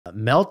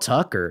Mel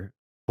Tucker,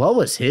 what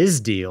was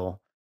his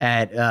deal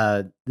at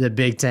the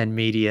Big Ten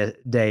media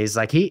days?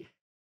 Like he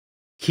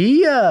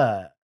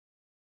uh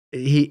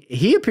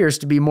he appears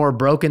to be more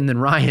broken than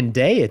Ryan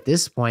Day at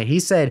this point. He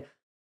said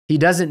he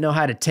doesn't know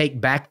how to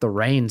take back the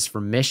reins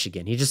from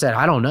Michigan. He just said,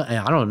 I don't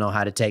know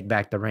how to take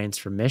back the reins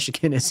from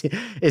Michigan.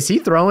 Is he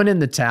throwing in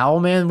the towel,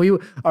 man?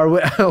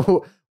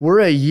 We're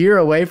a year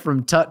away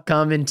from Tuck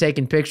coming,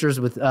 taking pictures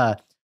with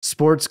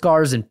sports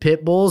cars and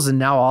pit bulls, and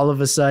now all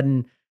of a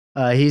sudden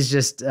he's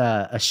just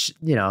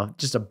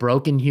just a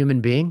broken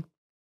human being.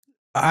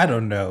 I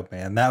don't know,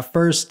 man. That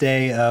first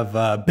day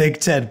of Big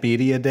Ten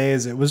Media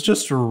Days, it was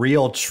just a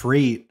real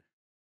treat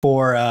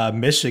for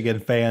Michigan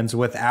fans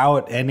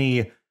without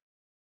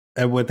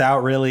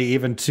really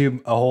even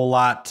a whole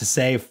lot to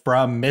say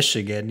from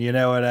Michigan. You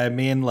know what I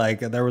mean? Like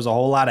there was a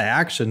whole lot of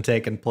action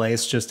taking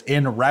place just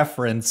in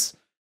reference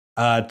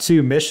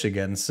to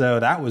Michigan. So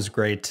that was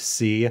great to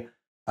see.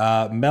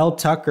 Mel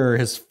Tucker,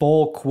 his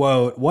full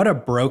quote, what a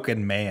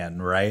broken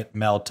man, right?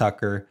 Mel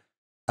Tucker,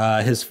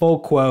 his full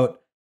quote,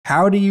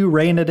 how do you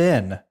rein it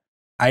in?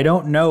 I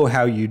don't know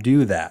how you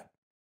do that.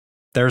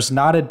 There's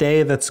not a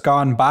day that's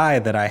gone by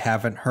that I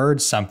haven't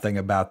heard something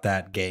about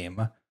that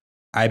game.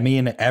 I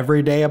mean,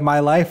 every day of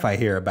my life I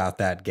hear about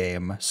that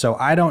game. So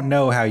I don't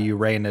know how you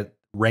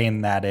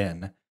rein that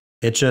in.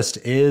 It just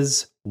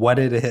is what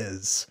it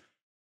is.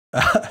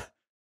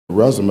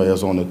 Resume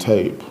is on the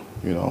tape,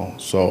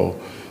 So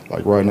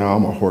like right now,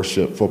 I'm a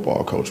horseshit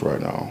football coach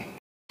right now.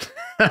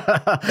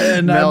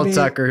 Mel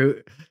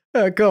Tucker,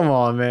 come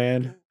on,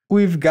 man.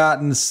 We've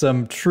gotten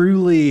some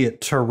truly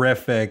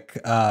terrific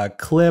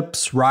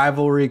clips,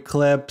 rivalry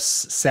clips,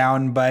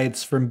 sound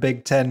bites from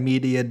Big Ten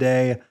Media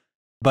Day.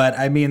 But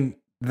I mean,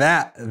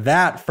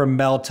 that from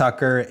Mel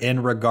Tucker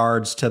in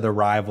regards to the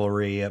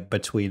rivalry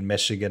between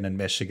Michigan and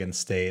Michigan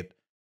State,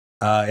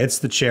 it's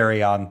the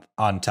cherry on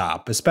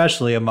top,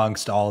 especially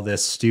amongst all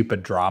this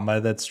stupid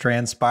drama that's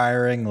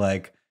transpiring.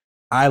 Like,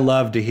 I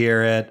love to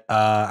hear it.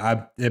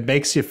 It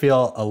makes you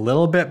feel a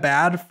little bit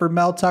bad for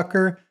Mel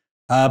Tucker.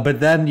 But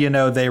then,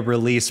 they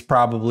release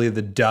probably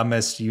the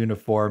dumbest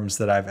uniforms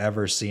that I've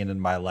ever seen in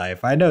my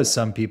life. I know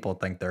some people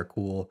think they're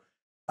cool.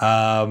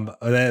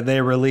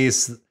 They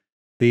release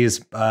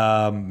these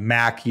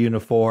Mac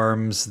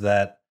uniforms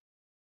that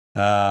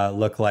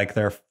look like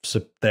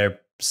they're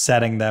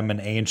setting them in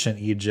ancient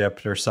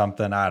Egypt or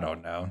something. I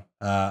don't know.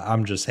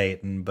 I'm just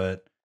hating,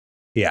 but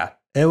yeah.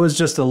 It was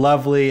just a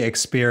lovely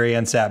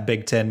experience at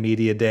Big Ten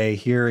Media Day,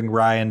 hearing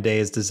Ryan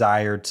Day's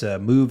desire to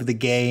move the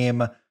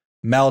game,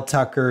 Mel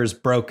Tucker's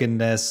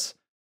brokenness.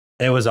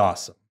 It was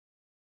awesome.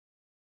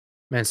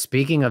 Man,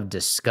 speaking of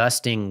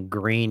disgusting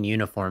green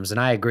uniforms, and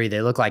I agree,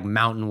 they look like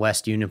Mountain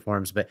West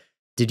uniforms, but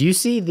did you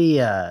see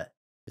the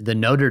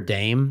Notre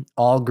Dame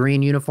all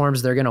green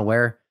uniforms they're going to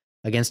wear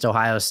against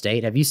Ohio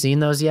State? Have you seen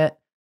those yet?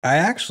 I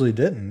actually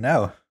didn't,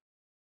 no.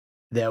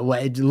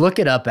 Look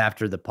it up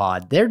after the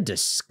pod. They're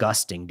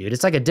disgusting, dude.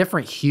 It's like a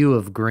different hue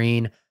of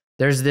green.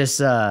 There's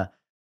this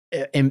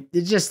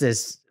it's just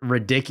this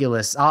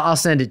ridiculous. I'll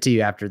send it to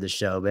you after the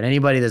show. But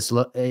anybody that's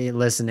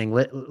listening,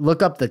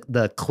 look up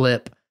the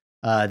clip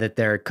that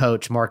their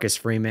coach Marcus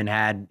Freeman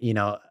had,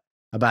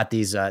 about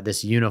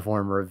this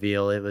uniform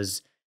reveal. It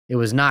was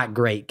not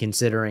great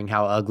considering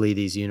how ugly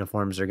these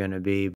uniforms are going to be.